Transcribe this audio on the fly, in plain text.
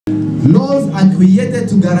Laws are created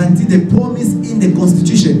to guarantee the promise in the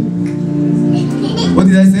Constitution. What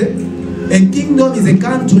did I say? A kingdom is a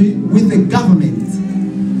country with a government.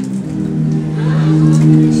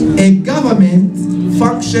 A government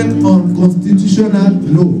functions on constitutional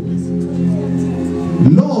law.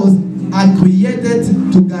 Laws are created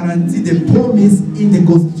to guarantee the promise in the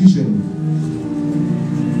Constitution.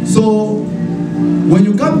 So, when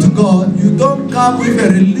you come to God, you don't come with a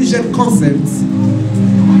religious concept.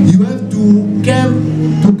 You have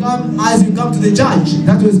to come as you come to the judge.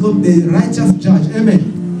 That's what is called the righteous judge. Amen.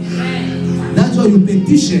 That's why you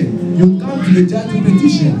petition. You come to the judge to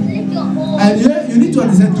petition. And you need to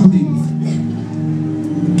understand two things.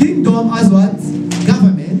 Kingdom as what?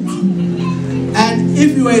 Government. And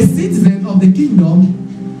if you are a citizen of the kingdom,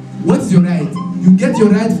 what is your right? You get your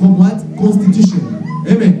right from what? Constitution.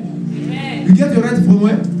 Amen. You get your right from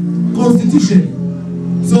what? Constitution.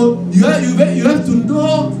 So you have to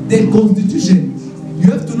know the Constitution.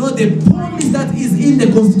 You have to know the promise that is in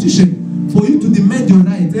the Constitution for you to demand your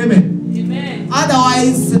right. Amen. Amen.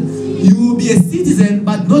 Otherwise, you will be a citizen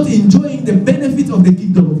but not enjoying the benefit of the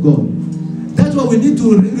kingdom of God. That's why we need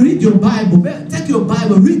to read your Bible. Take your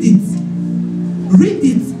Bible, read it. Read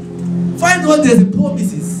it. Find out there's the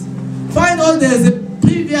promises. Find out there's the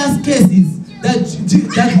previous cases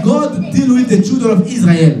that God deal with the children of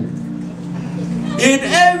Israel. In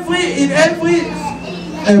every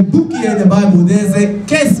book here in the Bible, there's a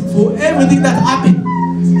case for everything that happened.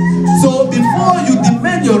 So before you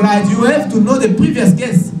demand your right, you have to know the previous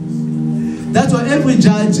case. That's why every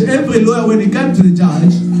judge, every lawyer, when he comes to the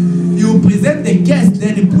judge, you present the case,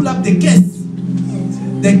 then you pull up the case.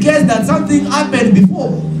 The case that something happened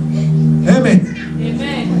before. Amen.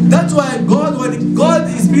 Amen. That's why God, when God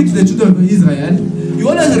is speaking to the children of Israel, He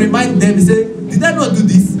always remind them, He say, did I not do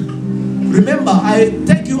this? Remember, I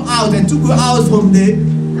take you out, I took you out from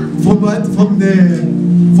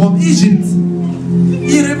Egypt.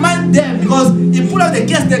 He remind them because He put out the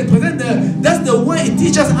case, they present that's the way He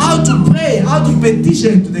teaches how to pray, how to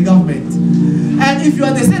petition to the government. And if you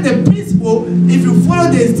understand the principle, if you follow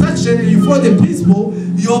the instruction and you follow the principle,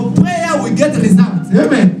 your prayer will get results.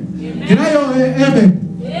 Amen. Amen. Can I hear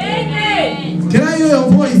amen? Amen. Can I hear your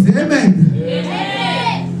voice? Amen.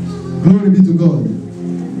 Amen. Glory be to God.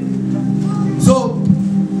 So,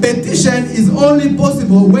 petition is only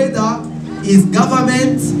possible whether it's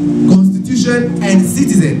government, constitution, and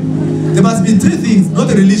citizen. There must be three things,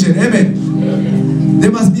 not a religion. Amen.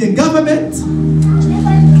 There must be a government,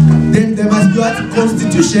 then there must be a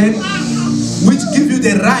constitution which gives you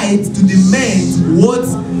the right to demand what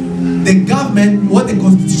the government, what the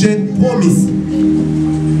constitution promise.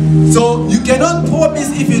 So you cannot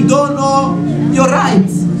promise if you don't know your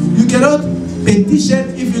rights. You cannot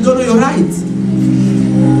petition if you don't know your rights.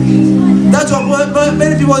 That's what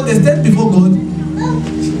many people understand before God.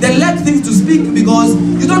 They lack things to speak because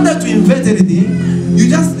you don't have to invent anything. You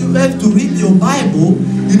just have to read your Bible.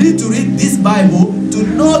 You need to read this Bible to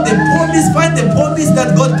know the promise, find the promise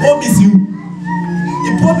that God promised you.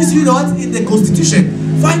 He promised you what? In the Constitution.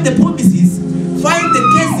 Find the promises, find the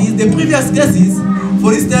cases, the previous cases.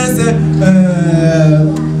 For instance,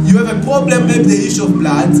 you have a problem, maybe the issue of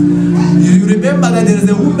blood. You remember that there is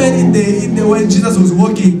a woman in the when Jesus was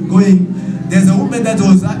going, there's a woman that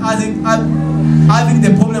was having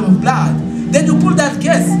the problem of blood. Then you pull that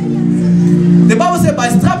case. The Bible says, by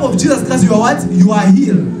strap of Jesus Christ, you are what? You are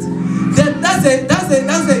healed. Then that's the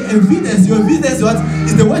evidence. Your evidence what?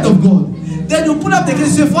 Is the word of God. Then you pull up the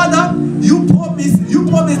case. You say, Father, you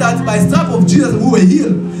promise that by strap of Jesus we were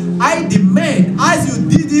healed. I demand, as you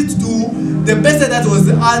did it to the person that was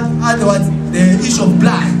had the issue of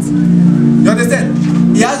blood. You understand?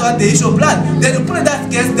 He has what? The issue of blood. Then you put in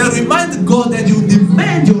that case. Then remind God that you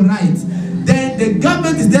demand your rights. Then the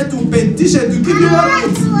government is there to petition to give you your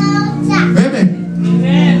rights. Amen.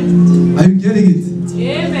 Amen. Are you getting it?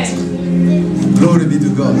 Amen. Glory be to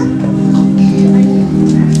God.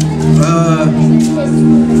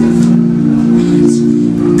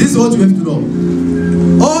 This is what you have to know.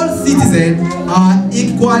 All citizens are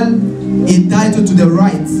equal, entitled to the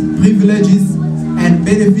rights, privileges, and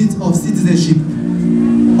benefits of citizenship.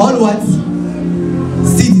 All what?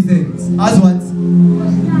 Citizens. As what?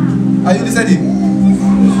 Are you listening?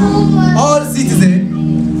 All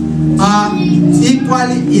citizens are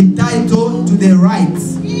equally entitled to the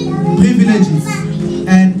rights, privileges,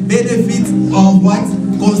 and benefits of what?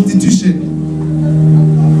 Constitution.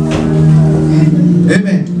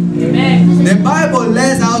 Amen. Amen. The Bible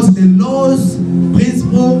lays out the laws,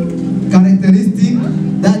 principles, characteristics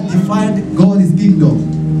that define God's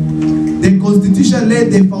kingdom. The Constitution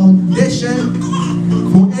laid the foundation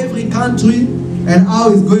for every country and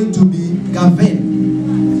how it's going to be governed.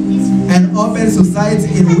 An open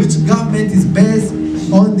society in which government is based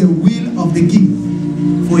on the will of the king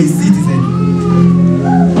for his citizen.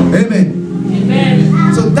 Amen.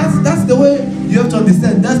 Amen. So that's the way you have to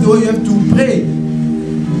understand. That's the way you have to pray.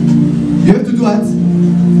 You have to do what?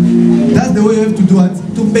 That's the way you have to do what?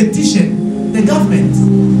 To petition the government.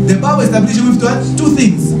 The Bible establishes with what? Two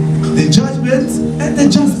things: the judgment and the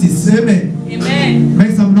justice. Amen. Amen.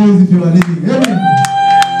 Make some noise if you are living. Amen.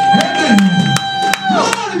 Amen.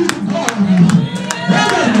 Glory be to God.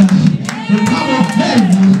 Amen. The God of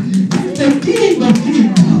heaven is the King of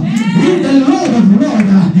kings. He is the Lord of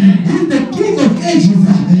lords. He is the King of ages.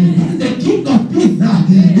 He is the King of peace.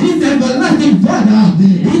 He is the everlasting Father.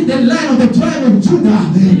 He is the Lion of the tribe of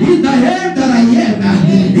Judah. He is the head that I am.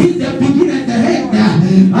 He is the beginning and the end.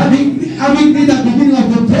 Having been the beginning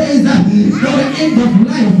of the days, not the end of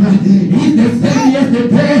life. He is the same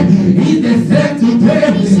yesterday. He is the same today.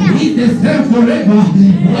 He is the same forever.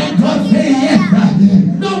 When God says yes,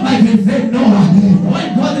 nobody can say no. When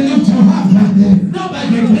God lifts you up, nobody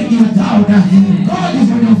can bring you down. God is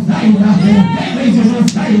on your side. Heaven is on your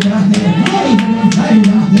side. God is on your side.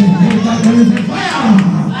 There is a fire.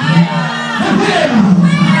 Fire.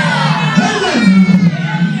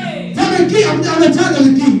 I'm the child of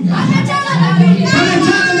the king. I'm the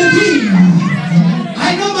child of the king. I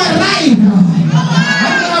know my right.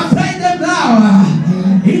 I'm going to pray them now.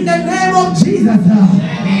 In the name of Jesus.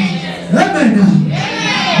 Amen.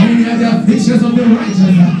 Many are the afflictions of the righteous,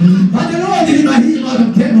 but the Lord delivered him out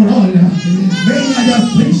of them all. Many are the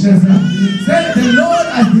afflictions. Say, the Lord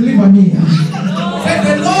has delivered me. Say,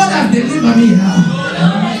 the Lord has delivered me.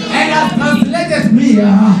 And has translated me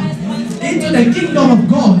into the kingdom of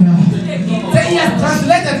God. Say, he has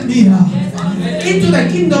translated me into the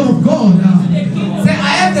kingdom of God. Say, I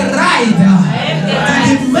have the right to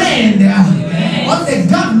demand on the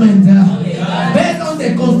government based on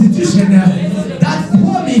the constitution that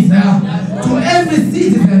promise to every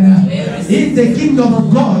citizen in the kingdom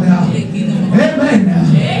of God. Amen.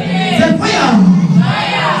 Say, fire.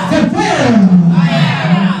 Say, fire.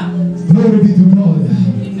 Glory be to God.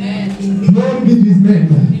 Glory be to his name.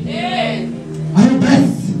 Are you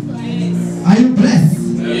blessed? Are you blessed?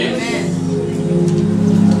 Amen.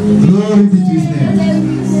 Glory be to his name.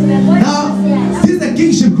 Now, this is the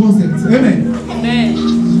kingship concept. Amen. Amen.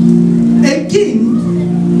 A king,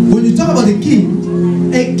 when you talk about a king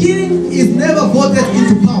is never voted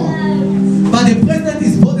into power, but the president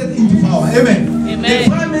is voted into power. Amen. Amen. The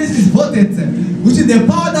prime minister is voted, which is the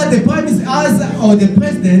power that the prime minister has, or the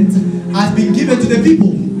president has been given to the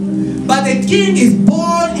people. But the king is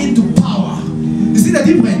born into power. You see the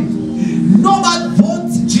difference? Nobody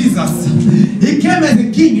votes Jesus. He came as a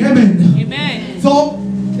king. Amen. Amen. So,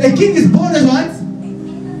 a king is born as what?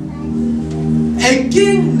 A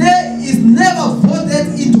king is never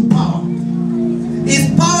voted into power. His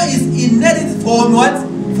power is inherited from what?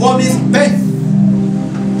 From his birth.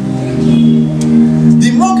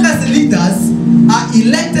 Democracy leaders are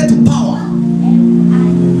elected to power.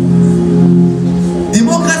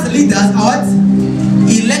 Democracy leaders are what?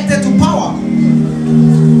 Elected to power.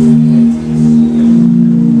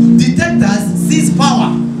 Dictators seize power,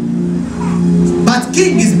 but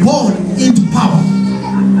king is born into power.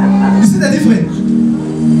 You see the difference?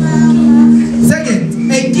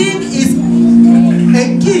 Second, a king is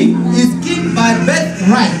king by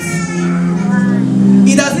birthright.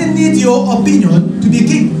 He doesn't need your opinion to be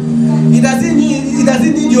king. He doesn't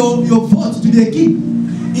need your vote to be a king.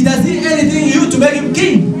 He doesn't need anything you to make him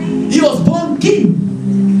king. He was born king.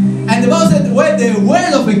 And the Bible said, where the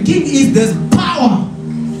word of a king is, there's power.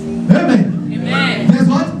 Amen. Amen. There's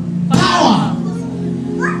what? Power.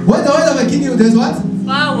 Where the word of a king is, there's what?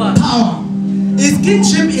 Power. Power. His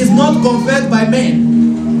kingship is not conferred by men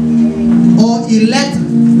or elect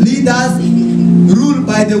leaders ruled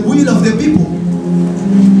by the will of the people.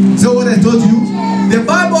 So what I told you, the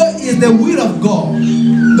Bible is the will of God,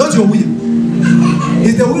 not your will.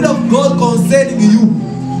 It's the will of God concerning you.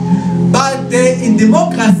 But in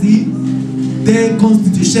democracy, the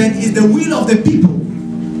constitution is the will of the people.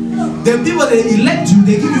 The people, they elect you,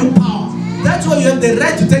 they give you power. That's why you have the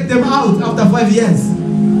right to take them out after 5 years.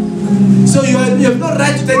 So you have no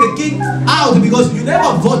right to take the king out because you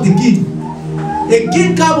never vote the king. A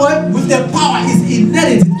king comes with the power is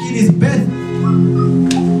inherited in his birth.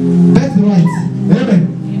 Birthright. Amen.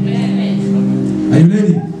 Amen. Are you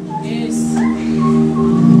ready? Yes.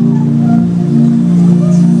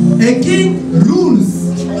 A king rules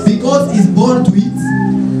because he's born to it.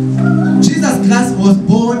 Jesus Christ was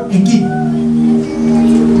born a king.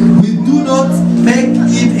 We do not make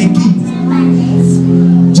him a king.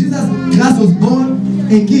 Jesus Christ was born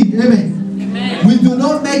a king. Amen. Amen. We do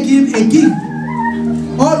not make him a king.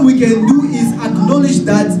 All we can do is acknowledge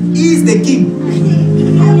that he is the king.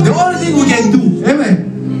 The only thing we can do,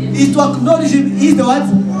 amen, is to acknowledge him is the what?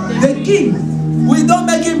 The king. We don't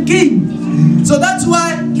make him king. So that's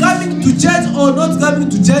why coming to church or not coming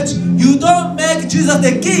to church, you don't make Jesus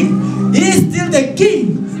the king. He is still the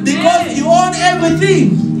king because you own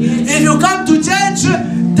everything. If you come to church,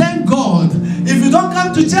 thank God. If you don't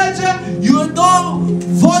come to church, you don't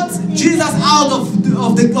vote Jesus out of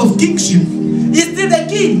kingship. He's still the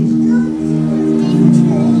king.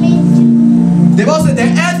 The Bible says the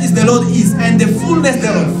earth is the Lord is and the fullness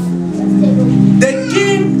thereof. The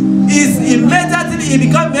king is immediately, he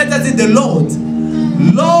becomes immediately the Lord.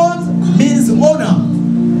 Lord means owner.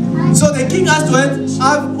 So the king has to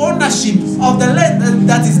have ownership of the land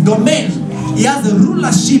that is domain. He has the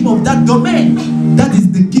rulership of that domain. That is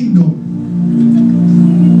the kingdom.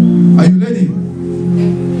 Are you ready?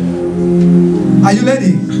 Are you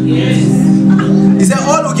ready? Yes. He said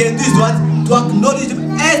all we can do is what? To acknowledge him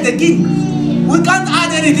as the king. We can't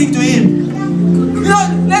add anything to him. You know,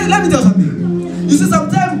 let me tell you something. You see,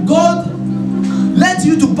 sometimes God lets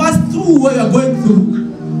you to pass through what you are going through.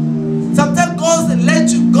 Sometimes God will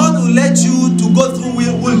let you to go through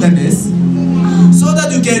wilderness so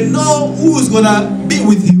that you can know who is going to be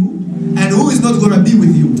with you and who is not going to be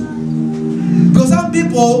with you. Because some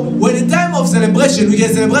people, when in time of celebration, we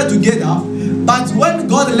can celebrate together, but when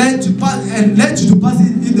God let you to pass in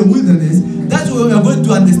the wilderness, that's when we are going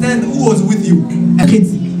to understand who was with you.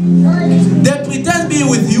 They pretend being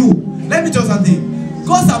with you. Let me tell you something.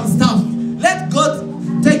 Cause some stuff. Let God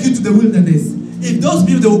take you to the wilderness. If those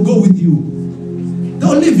people, they will go with you. They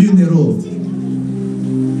will leave you in the road.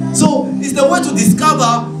 So it's the way to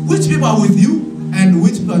discover which people are with you and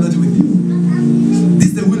which people are not with you. This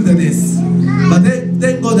is the wilderness. But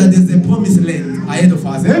thank God that there's a promised land ahead of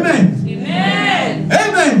us. Amen. Amen.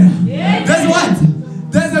 Amen. Amen. There's what?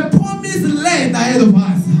 There's a promised land ahead of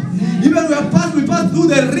us. Even we pass through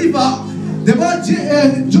the river. The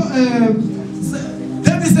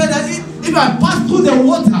David said that if I pass through the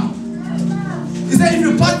water, he said, if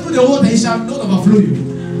you pass through the water, it shall not overflow you.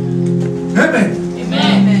 Amen.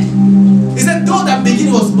 Amen. He said, though the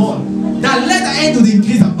beginning was small, that later end will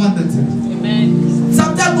increase abundantly. Amen.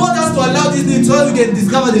 Sometimes God has to allow this thing so you can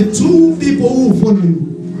discover the true people who will follow you.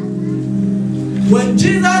 When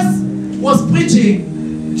Jesus was preaching,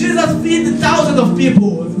 Jesus fed thousands of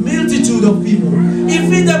people, multitude of people. He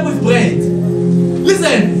fed them with bread.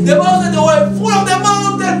 Listen, the Bible said they were full of the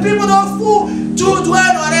mountain, people that were full to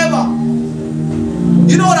dwell whatever.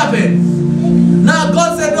 You know what happened? Now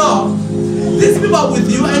God said, no, these people are with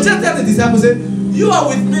you. And just tell the disciples, say, you are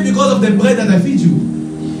with me because of the bread that I feed you.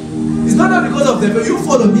 It's not because of the bread. You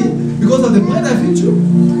follow me because of the bread I feed you.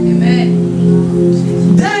 Amen.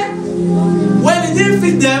 Then, when he didn't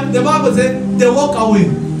feed them, the Bible said, they walk away.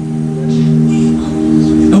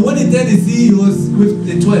 And when he turned to see, he was with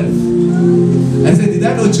the 12. I said, did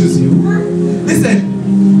I not choose you?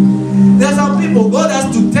 Listen, there are some people, God has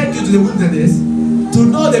to take you to the wilderness to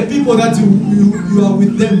know the people that you are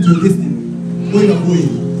with them to listen where you are going.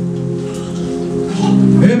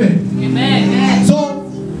 Amen. Amen. So,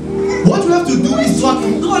 what we have to do is to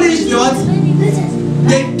acknowledge what?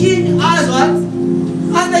 The king as what?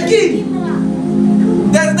 As the king.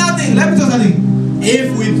 There's nothing. Let me tell you something.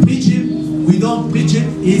 If we preach him, we don't preach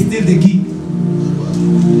him, he is still the king.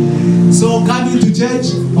 So coming to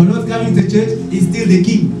church or not coming to church is still the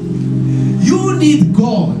king. You need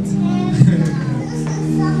God.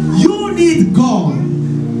 You need God.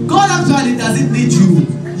 God actually doesn't need you.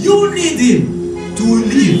 You need him to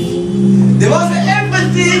live. There was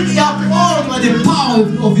everything he upholds by the power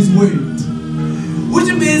of his word. Which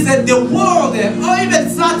means that the world or even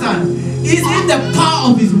Satan is in the power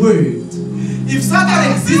of his word. If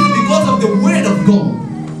Satan exists because of the word of God,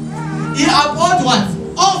 he upholds what?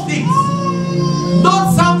 All things.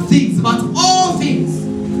 Not some things, but all things.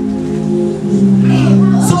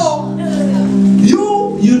 So,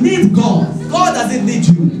 you need God. God doesn't need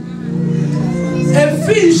you. A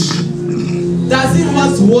fish doesn't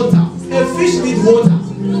want water. A fish needs water.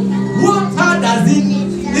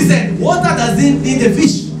 Water doesn't need a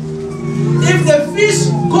fish. If the fish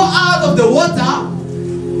go out of the water,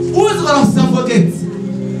 who's going to suffocate?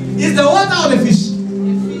 Is the water or the fish?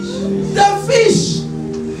 The fish.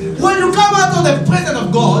 When you come out of the presence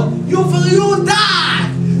of God, you die.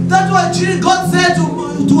 That's what God said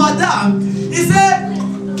to Adam. He said,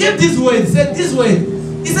 keep this word. He said, this word.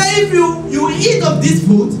 He said, if you eat of this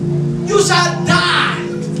food, you shall die.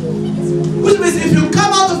 Which means if you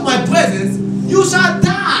come out of my presence, you shall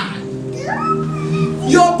die.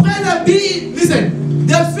 Your presence be, listen,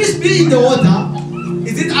 The fish being in the water,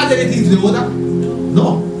 is it add anything to the water?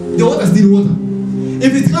 No. The water is still water.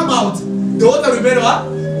 If it come out, the water remain what?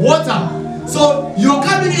 Water. So you're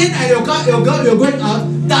coming in and you're going out.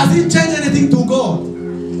 Does it change anything to God?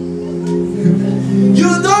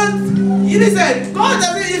 You don't. Listen, God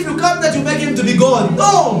doesn't, if you come that you make him to be God.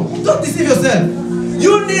 No, don't deceive yourself.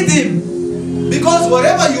 You need him. Because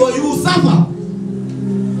wherever you are, you will suffer.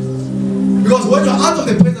 Because when you are out of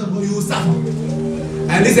the presence of God, you will suffer.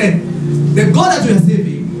 And listen, the God that you are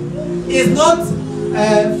saving is not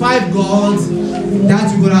 5 gods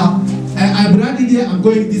that you're gonna. I'm running here, I'm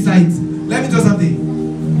going this side. Let me tell you something.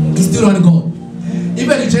 It's still one God.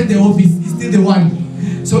 Even you change the office, it's still the one.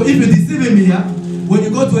 So if you deceive me here, when you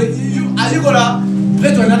go to it, are you gonna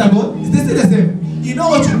pray to another God? It's still the same. You know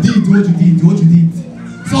what you did, what you did.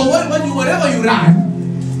 So whenever you run,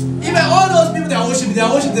 even all those people that worship,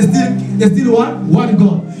 they're still one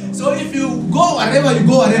God. So if you go wherever,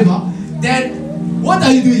 then what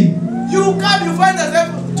are you doing? You come, you find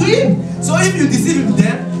yourself to him. So if you deceive him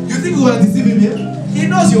there, you think you want to deceive him here? He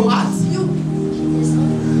knows your heart.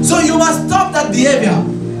 So you must stop that behavior.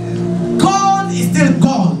 God is still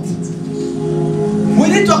God. We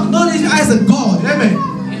need to acknowledge him as a God. Amen.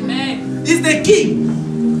 Amen. He's the King.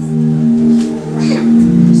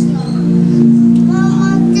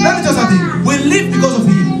 Let me tell you something. We live because of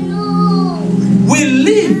him. We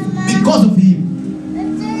live because of him.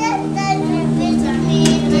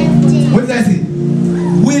 What did I say?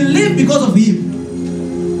 We live because of him.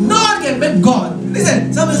 No one can make God.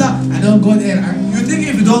 Listen, somebody say, I don't go there. You think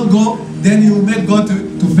if you don't go, then you will make God to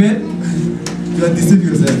fail? You are deceiving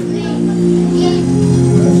yourself.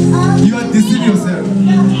 You are deceiving yourself.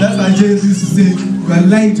 That's why Jesus used to say, you are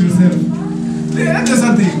lying to yourself. Let me tell you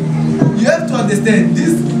something. You have to understand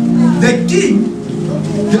this. The king,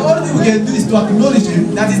 the only thing we can do is to acknowledge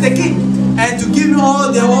him that he's the king. And to give him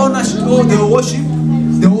all the ownership, all the worship,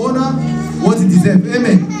 the honor, what he deserves.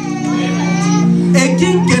 Amen. A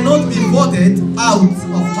king cannot be voted out of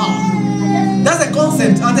power. That's the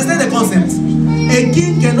concept. Understand the concept. A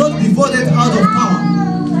king cannot be voted out of power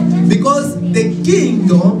because the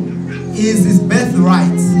kingdom is his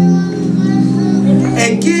birthright.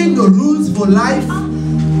 A king rules for life.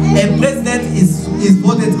 A president is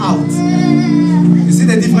voted out. You see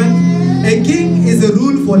the difference? A king is a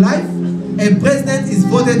rule for life. A president is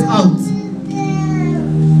voted out.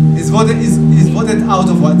 Is voted out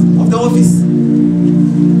of what? Of the office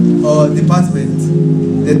or department.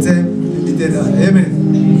 The term limited. Amen.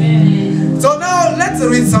 Amen. So now let's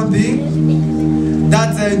read something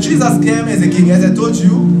that Jesus came as a king. As I told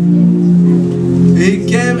you, he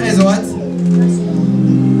came as what?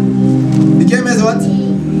 He came as what?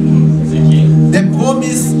 The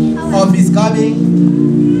promise of his coming.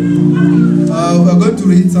 We're going to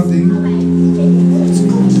read something.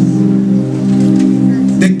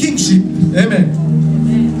 The kingship. Amen.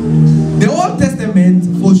 The Old Testament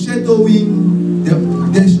foreshadowing the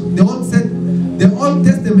Old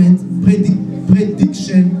Testament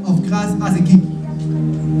prediction of Christ as a king.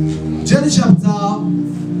 Genesis chapter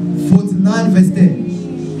 49 verse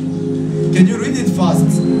 10. Can you read it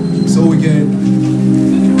fast so we can?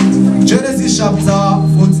 Genesis chapter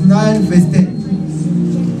 49 verse 10.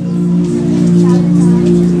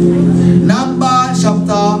 Number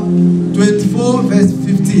chapter 24 verse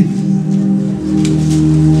 15.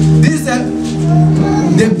 This is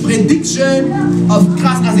the prediction of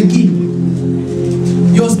Christ as a king.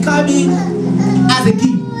 He was coming as a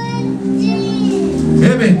king.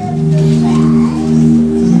 Amen.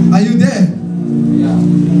 Are you there? Yeah.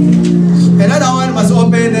 Another one must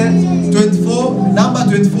open 24, number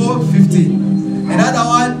 24, 15. Another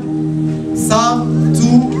one, Psalm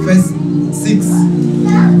 2 verse 6.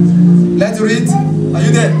 Let's read. Are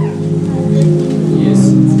you there? Yes.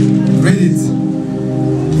 Read it.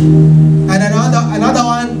 And another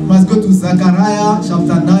one must go to Zechariah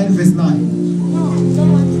chapter 9 verse 9.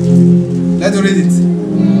 Let's read it.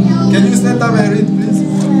 Can you stand up and read, please?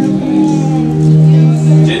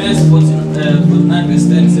 Genesis 49 verse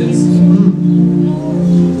 10 says,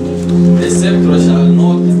 The scepter shall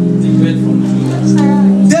not depart from Judah.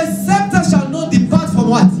 The scepter shall not depart from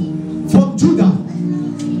what? From Judah.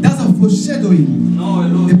 That's a foreshadowing.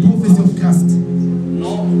 The prophecy of Christ.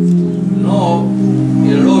 No, a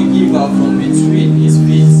lawgiver from between his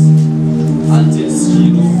feet until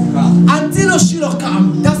Shiloh come. Until Shiloh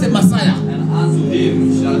come. That's the Messiah. And unto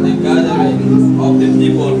him shall the gathering of the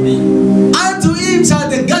people be. Unto him shall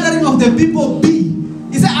the gathering of the people be.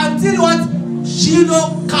 He said, until what?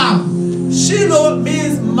 Shiloh come. Shiloh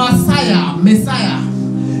means Messiah.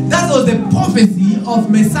 That was the prophecy of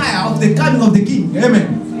Messiah, of the coming of the king.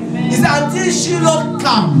 Amen. He said, until Shiloh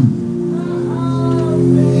come.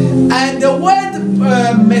 And the word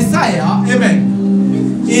Messiah,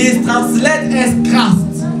 amen, is translated as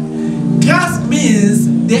Christ. Christ means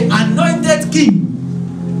the anointed king.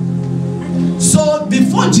 So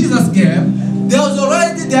before Jesus came, there was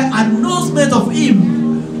already the announcement of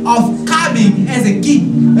him of coming as a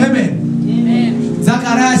king. Amen. Amen.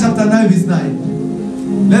 Zechariah chapter 9 verse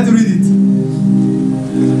 9. Let's read it.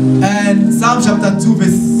 And Psalm chapter 2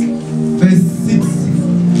 verse 6.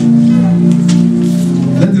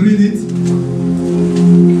 Let's read it.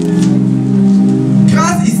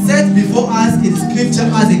 Christ is set before us in scripture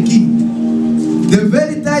as a king. The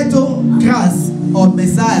very title Christ or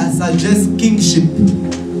Messiah suggests kingship.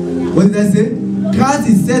 What did I say? Christ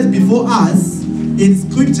is set before us in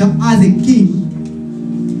scripture as a king.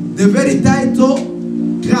 The very title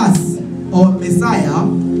Christ or Messiah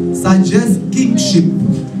suggests kingship.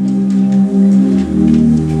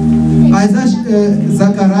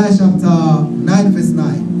 Zechariah chapter 9 verse 9.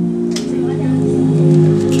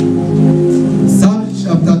 Psalm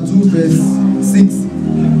chapter 2 verse 6.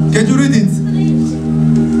 Can you read it?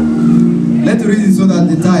 Let's read it so that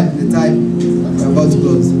the time we're about to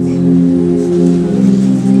close.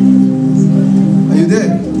 Are you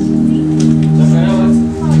there?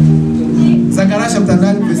 Zechariah chapter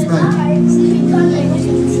 9 verse 9.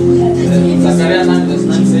 Zechariah 9 verse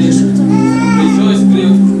 9 says, rejoice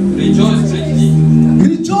greatly. Rejoice greatly.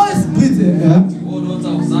 O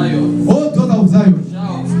daughter of Zion. O daughter of Zion.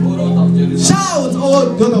 Shout, O daughter of Jerusalem. Shout, O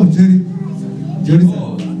daughter of Jerusalem.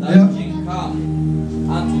 Behold, thy king come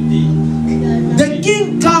unto thee. The king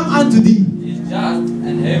come unto thee. He is just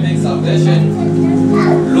and having salvation,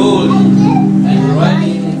 lowly, and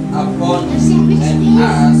riding upon an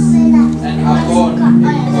ass, and upon a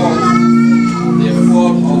colt, the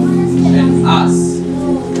form of an ass.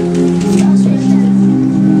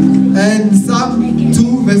 And Psalm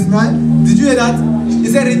 2 verse 9. Did you hear that? He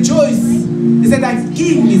said, rejoice. He said, that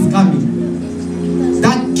king is coming.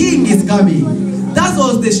 That king is coming. That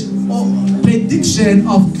was the prediction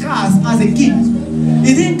of Christ as a king.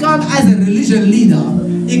 He didn't come as a religion leader.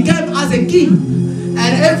 He came as a king.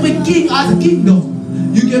 And every king has a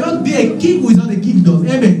kingdom. You cannot be a king without a kingdom.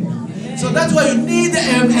 Amen. So that's why you need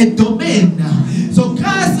a domain. So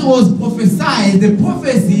Christ was prophesied, the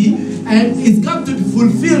prophecy, and it's come to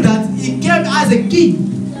fulfill that he came as a king.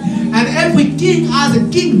 And every king has a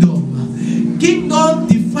kingdom. Kingdom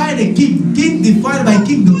define a king. King defined by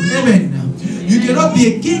kingdom. Amen. You cannot be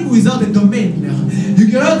a king without a domain. You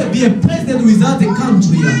cannot be a president without a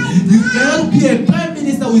country. You cannot be a prime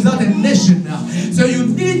minister without a nation. So you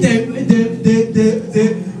need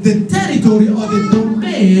the territory or the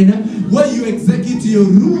domain where you execute your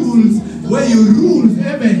rules, where you rule.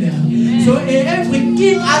 Amen. So every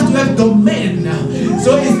king has to have domain.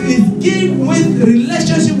 So it's king with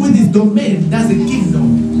relationship with his domain. That's a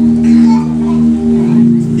kingdom.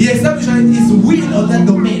 He established his will on that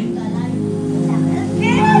domain.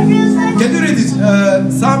 Can you read it?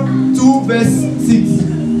 Psalm 2 verse 6.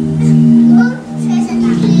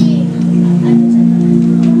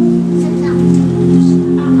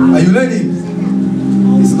 Are you learning?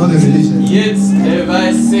 It's not a religion. Yet have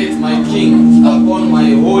I set my king upon my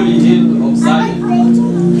holy hill of Zion.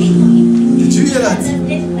 Did you hear that?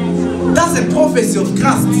 That's a prophecy of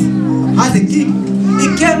Christ as a king. He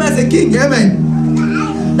came as a king. Amen.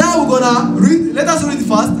 Now we're gonna read. Let us read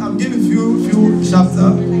fast. I'm giving few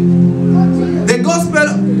chapters. The gospel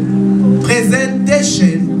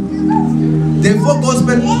presentation. The four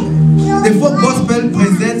gospel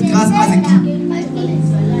present Christ as a king.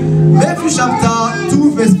 Matthew chapter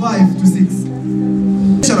 2 verse 5 to 6.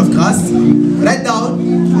 Of Christ. Write down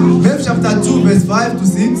Matthew chapter 2 verse 5 to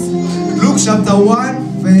 6. Luke chapter 1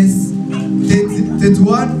 verse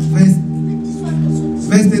 31 verse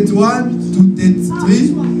 31 to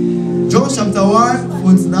 33. John chapter 1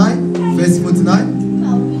 49 verse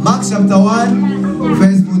 49. Mark chapter 1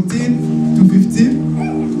 verse 14 to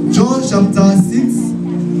 15. John chapter 6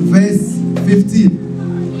 verse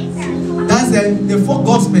 15. That's the four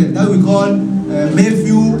gospels that we call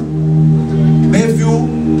Matthew,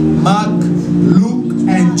 Mark, Luke,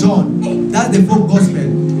 and John. That's the four gospels.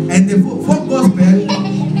 And the four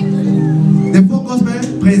gospels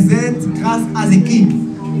present Christ as a king,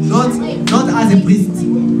 not as a priest,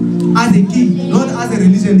 as a king, not as a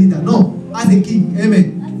religious leader, no, as a king.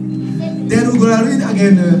 Amen. Then we're gonna read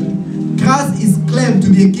again. Christ is claimed to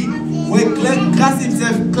be a king. When Christ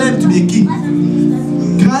himself claimed to be a king.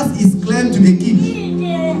 Christ is claimed to be a king.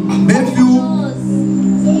 Matthew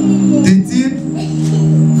 13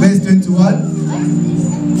 verse 21.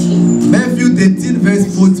 Matthew 13 verse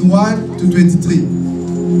 41 to 23.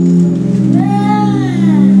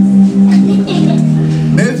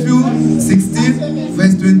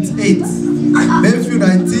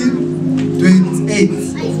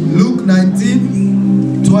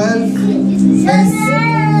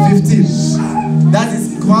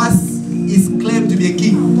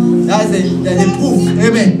 That's the proof.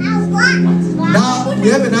 Amen. Now we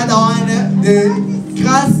have another one. The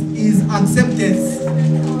Christ is acceptance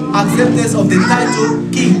of the title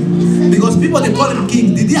king. Because people they call him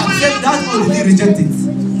king. Did he accept that or did he reject it?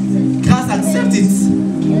 Christ accept it.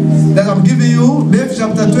 That I'm giving you Matthew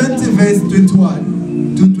chapter 20 verse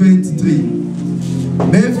 21 to 23.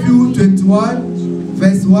 Matthew 21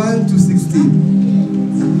 verse 1 to 16.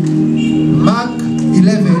 Mark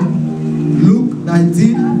 11, Luke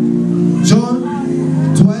 19, John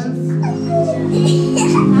 12,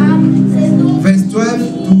 verse 12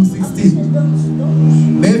 to 16.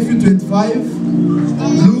 Matthew 25,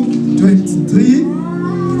 Luke 23,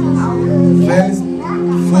 verse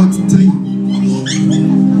 43.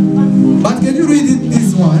 But can you read it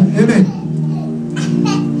this one? Amen.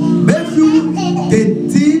 Matthew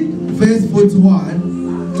 13, verse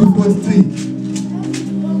 41 to 43.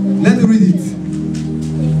 Let me read it.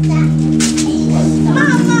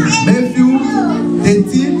 Matthew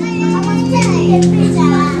 13,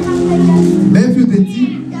 Matthew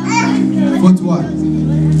 13, 41.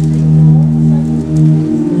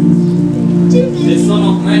 The Son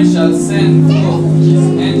of Man shall send forth his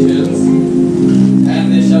angels, and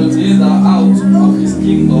they shall gather out of his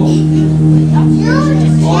kingdom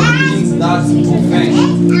all things that offend,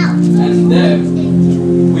 and them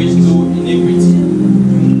which do iniquity.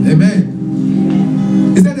 Amen.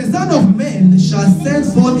 It said the Son of Man shall send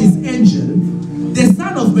forth his angel. The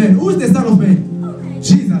Son of Man. Who is the Son of Man?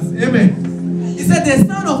 Jesus. Amen. He said the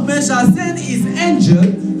Son of Man shall send his angel.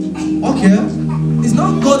 Okay. It's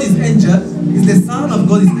not God is angel. It's the Son of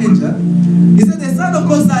God is angel. He said the Son of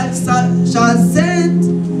God shall send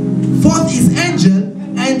forth his angel,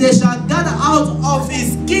 and they shall gather out of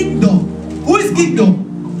his kingdom. Who is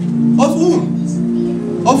kingdom? Of who?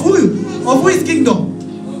 Of who? Of who is kingdom?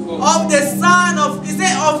 Of the Son of, he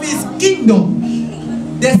said, of his kingdom.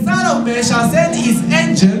 The Son of Man shall send his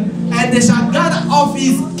angel, and they shall gather of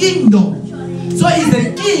his kingdom. So he's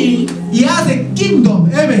a king, he has a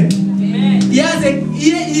kingdom. Amen. He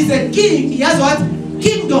is a king, he has what?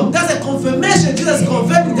 Kingdom. That's a confirmation. Jesus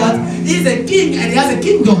confirmed that he is a king and he has a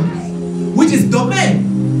kingdom, which is domain.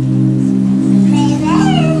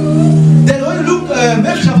 Then when you look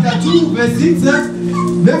Matthew chapter 2 verse 6,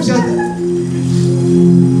 Matthew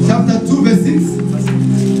chapter 2 verse 6.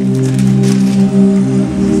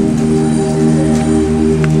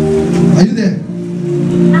 Are you there?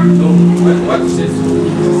 No, what you say?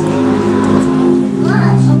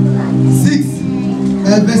 6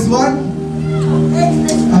 verse 1.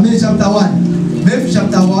 I mean chapter 1. Matthew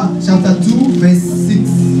chapter 2 verse 6.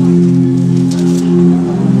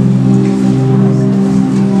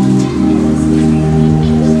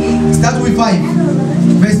 Start with 5.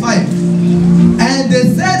 Verse 5. And they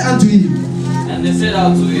said unto him. In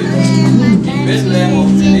Bethlehem of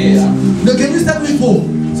Judea. No, can you start with 4?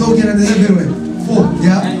 So we can understand very well. 4,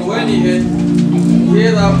 yeah? And when he had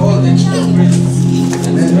gathered all the chief priests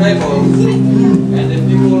and the tribals and the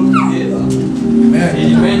people together, he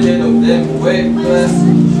demanded of them where Christ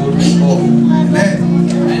should be born.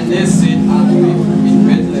 And they said unto him, in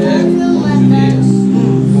Bethlehem of Judea,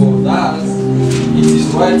 for thus it is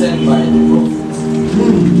written by the prophets.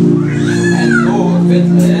 And go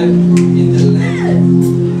Bethlehem in the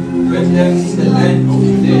land of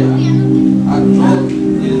Judea, and not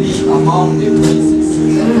the least among the princes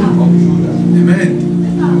of Judah. Amen.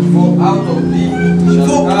 For out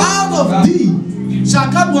of thee shall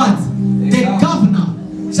come what? The governor.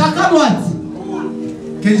 Shall come what?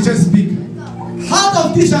 Can you just speak? Out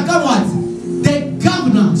of thee shall come what? The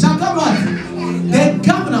governor. Shall come what? The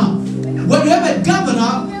governor. When you have a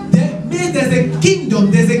governor, that means there's a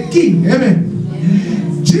kingdom, there's a king. Amen.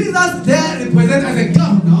 Jesus there represented as a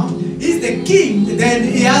governor. He's the king. Then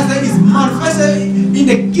he has his manifestation in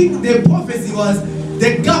the king. The prophecy was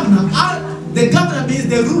the governor. The governor means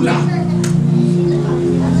the ruler.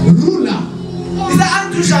 Ruler. He said,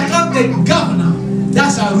 unto shall come the governor that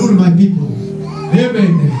shall rule my people.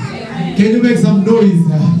 Amen. Can you make some noise?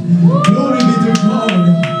 Glory be to God.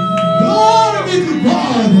 Glory be to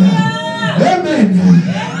God. Amen.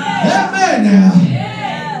 Amen.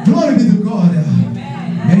 Glory be to God.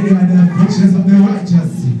 Many are the afflictions of the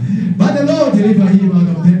righteous, but the Lord deliver him out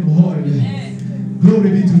of them all. Glory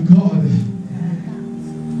be to God.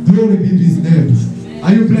 Glory be to his name.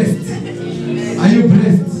 Are you blessed? Are you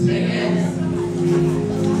blessed?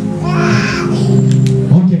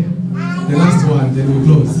 Okay. The last one, then we'll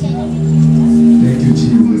close. Thank you,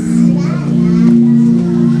 Jesus.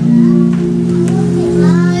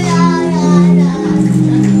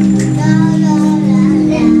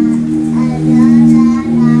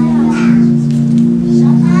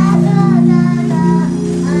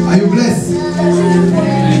 Are you blessed?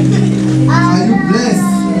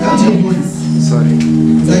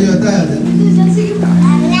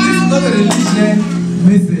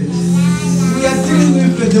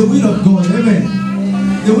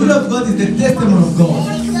 The will of God is the testimony of God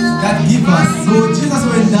that gives us. So Jesus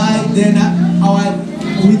when he died, then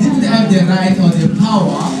we didn't have the right or the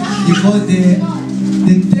power because the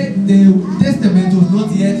testament was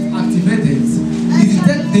not yet activated. It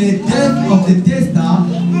takes the death of the tester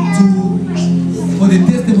for the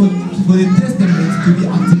testament to be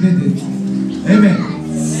activated. Amen.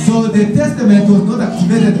 So the testament was not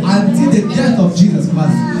activated until the death of Jesus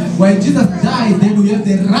Christ. When Jesus died, then we have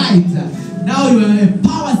the right. Now you are a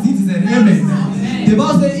power citizen. Amen. The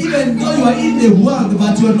Bible says even though you are in the world,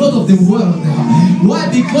 but you are not of the world. Why?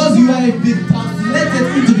 Because you have been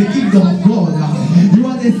translated into the kingdom of God. You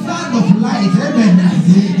are the son of light. Amen.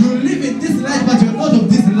 You live in this life, but you are not of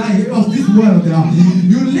this life, of this world.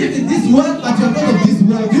 You live in this world, but you are not of this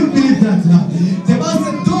world. Do you believe that? The Bible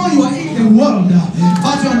says though you are in the world,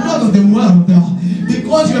 but you are not of the world.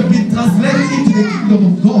 Because you have been translated into the kingdom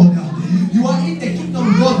of God. You are in the kingdom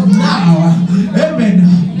of God now.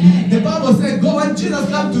 Amen. The Bible says, God, when Jesus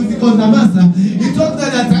came to the Condamasa, he told them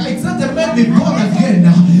that except a man be born again,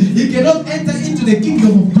 he cannot enter into the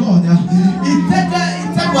kingdom of God. He said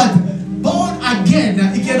what? Born again,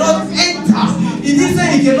 he cannot enter. He didn't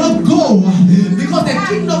say he cannot go because the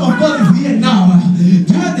kingdom of God is here now.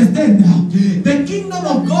 Do you understand? The kingdom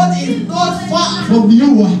of God is not far from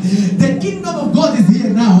you. The kingdom of God is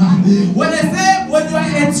here now. When I say, when you are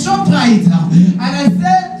at ShopRite, and I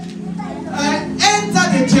say, enter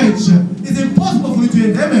the church, it's impossible for you to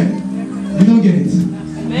enter. Amen. You don't get it.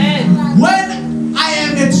 Amen. When I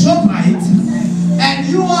am at ShopRite, and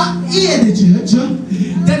you are here in the church,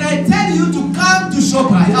 then I tell you to come to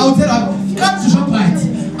ShopRite. I will tell you, come to ShopRite.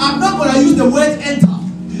 I'm not going to use the word enter.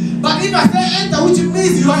 But if I say enter, which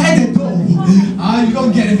means you are at the door, you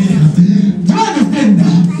don't get me. Do you understand?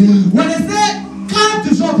 When I say come to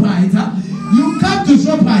ShopRite, you come to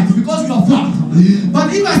ShopRite because you are far.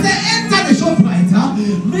 But if I say enter the ShopRite,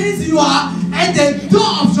 means you are at the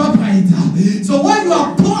door of ShopRite. So when you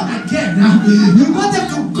are born again, you don't have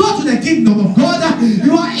to go to the kingdom of God.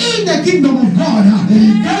 You are in the kingdom of God.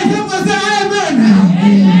 Can you say amen?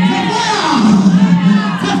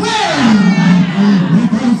 We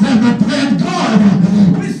don't serve a great God.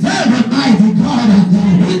 We serve a mighty God.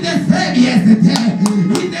 He's the same yesterday.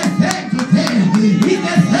 He's the same today. He's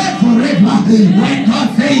the same forever. When God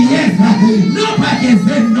says yes, nobody can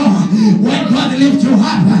say no. When God lifts you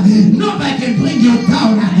up, nobody can bring you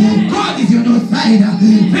down. God is on your side.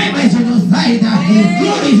 Favor is on your side.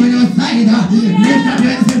 Glory is on your side. Lift up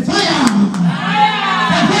your hands and say fire.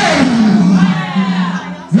 Fire.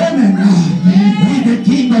 Amen. He's the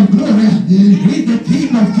King of glory. He's the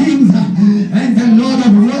King of kings and the Lord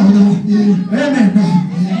of lords. Amen.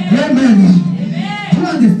 Amen. Do you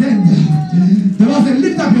understand? The Lord said,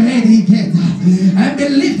 lift up your head, ye gates, and be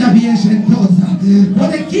lift up, ye ancient doors. For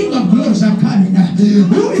the King of glory shall come in.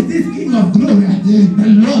 Who is this King of glory? The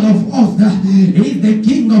Lord of hosts. He's the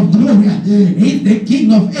King of glory. He's the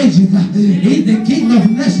King of ages. He's the King of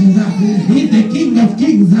nations. He's the King of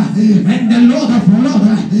kings and the Lord of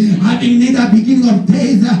lords. Having neither beginning of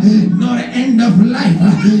days nor end of life.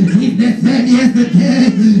 He's the same yesterday.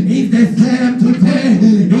 He's the same today.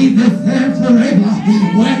 He's the same forever.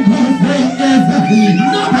 When God says yes,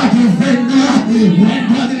 nobody can say no. When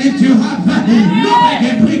God lifts you up, nobody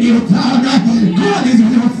can bring you down. God is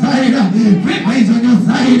on your side. Favor is on your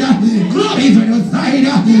side. Glory is on your side.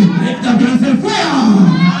 Lift up yourself. Fire!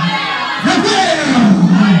 Fire!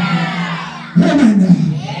 Amen.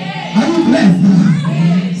 Are you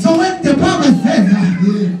blessed? So when the Bible says,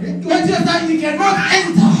 when Jesus said you cannot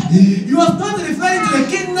enter, he was not referring to the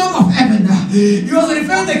kingdom of heaven. He was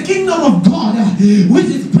referring to the kingdom of God, which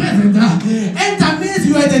is present. Enter means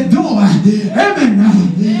you are at the door. Amen.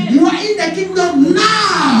 You are in the kingdom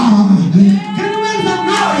now. Can you make some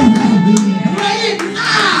noise? You are in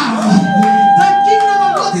now. The kingdom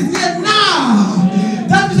of God is here now.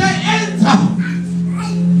 That is why enter.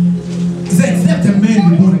 He said, except a man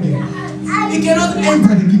be born again, he cannot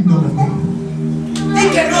enter the kingdom of God. He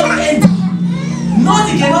cannot enter. Not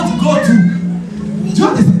he cannot go to. Do you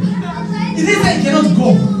understand? It didn't say he cannot go.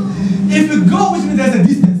 If you go, which means there's a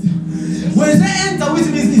distance. When you say enter, which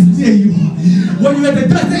means it's near you. When you are at the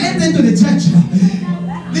door, say enter into the church.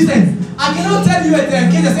 Listen, I cannot tell you at the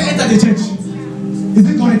gate and say enter the church. Is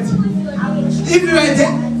it correct? If you are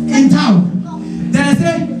in town, then I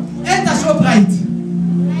say enter ShopRite.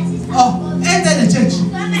 Or enter the church.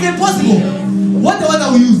 It's impossible. What the one I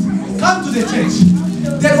will use? Come to the church.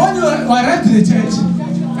 Then when you arrive to the church,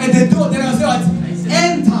 at the door, then I'll say what?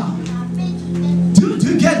 Enter. Do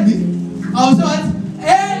you get me? I'll say what?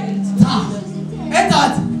 Enter. Enter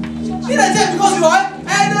what? In the church because you are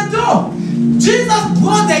at the door. Jesus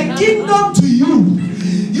brought the kingdom to you.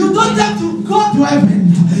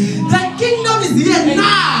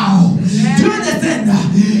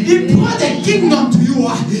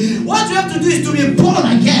 do is to be born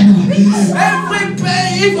again.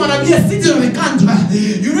 If you want to be a citizen of a country,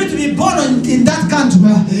 you need to be born in that country.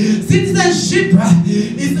 Citizenship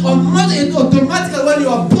is automatically when you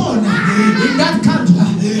are born in that country.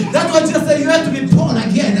 That's what Jesus said, you have to be born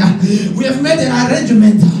again. We have made an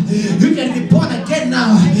arrangement. You can be born again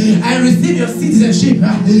now and receive your citizenship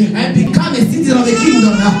and become a citizen of the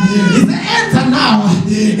kingdom. It's the answer now.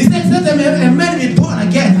 He said, except a man be born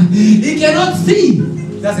again, he cannot see.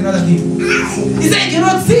 That's another thing. He said he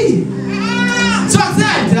cannot see. So I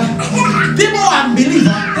said, people are unbelievers,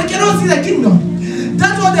 they cannot see the kingdom.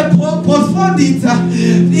 That's why they postponed it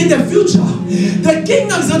in the future. The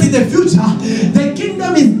kingdom is not in the future. The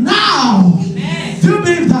kingdom is now. Amen. Do you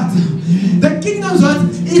believe that? The kingdom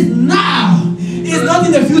is now. It's not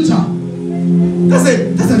in the future. That's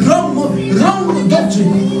a wrong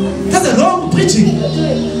doctrine. That's a wrong preaching.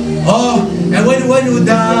 Oh, and when you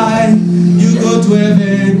die, you go to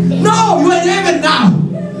heaven. No, you are in heaven now.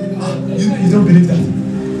 You don't believe that?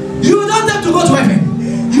 You don't have to go to heaven.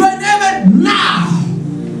 You are in heaven now.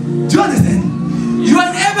 Do you understand? You are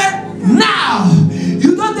in heaven now.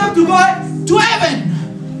 You don't have to go to heaven.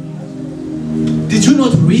 Did you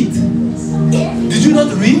not read? Did you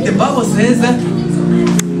not read? The Bible says that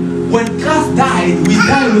when Christ died, we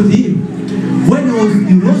died with him. When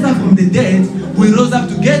he rose up from the dead, we rose up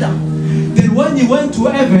together. Then when he went to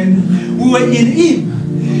heaven, we were in him.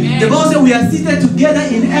 The Bible says we are seated together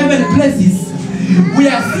in heaven places. We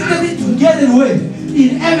are seated together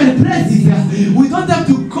in heaven places. We don't have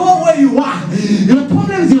to go where you are. Your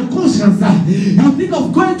problem is your conscience. You think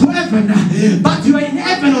of going to heaven, but you are in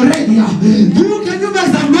heaven already. Can you make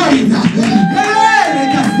some noise?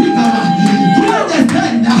 Do you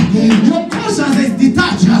understand? Your conscience is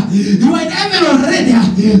detached. You are in heaven already.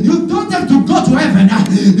 You don't have to go to heaven.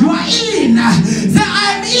 You are in. Say,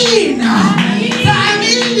 I'm in. Say, I'm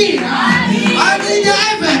in. I'm in the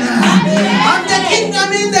heaven.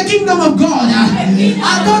 I'm in the kingdom of God.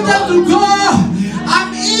 I don't have to go.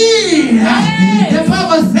 I'm in. The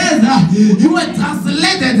Bible says you were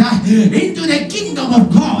translated into the kingdom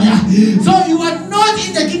of God. So you are not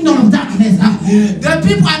in the kingdom of darkness. The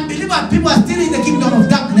people, unbelievers, people are still in the kingdom of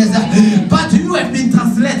darkness. But you have been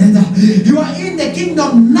translated. You are in the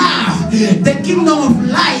kingdom now. The kingdom of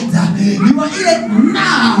light. You are in it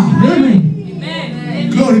now. Amen. Amen.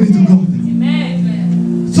 Glory be to God.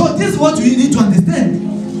 Amen. So this is what we need to understand.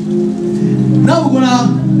 Now we're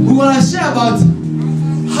gonna share about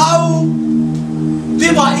how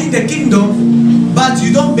people are in the kingdom, but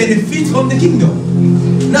you don't benefit from the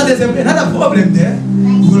kingdom. Now there's another problem there.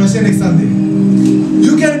 We're gonna share next Sunday.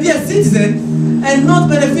 You can be a citizen and not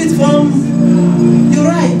benefit from your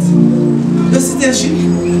right, the citizenship.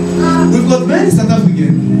 We've got many South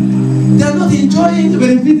Africans. They are not enjoying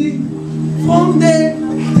benefiting from their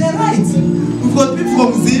rights. We've got people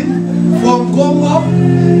from Zim, from Congo.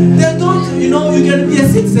 They don't, you can be a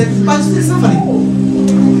citizen, but still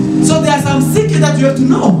suffering. So there are some secrets that you have to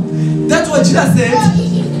know. That's what Jesus said.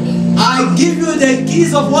 I give you the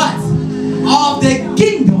keys of what? Of the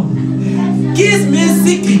kingdom. Keys means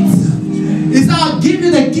secrets. He said, I'll give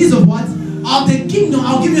you the keys of what? Of the kingdom.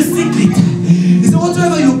 I'll give you secret. He said,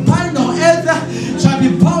 whatever you bind on earth shall be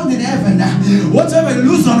bound in heaven. Whatever you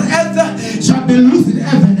loose on earth shall be loose in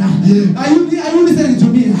heaven. Are you listening to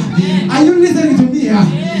me? Are you listening to me? He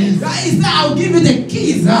said, I'll give you the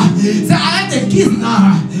keys. He said, I have the keys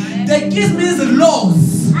now. The keys means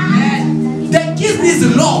laws. The keys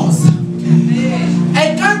means laws.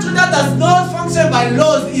 A country that does not function by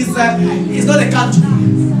laws is not a country.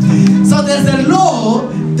 So there's a law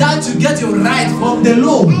that you get your right from the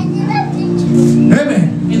law.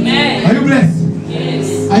 Amen. Amen. Are you blessed?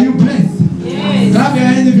 Yes. Are you blessed? Yes. Clap your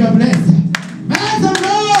hands if you are blessed. Make some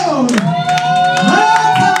noise. Make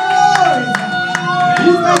some noise.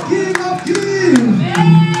 He's the King of Kings.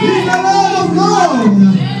 He's the Lord of Lords.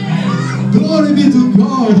 Glory be to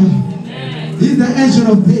God. He's the Ancient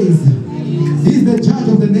of Days. He's the Judge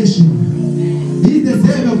of the nation. He's the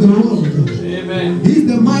Savior of the world. Amen. He's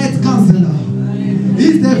the Mighty Counselor.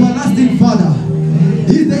 He's the Everlasting Father.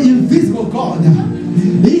 He's the Invisible God.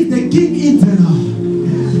 He's the King Eternal.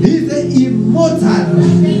 He's the Immortal,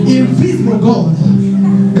 Invisible God.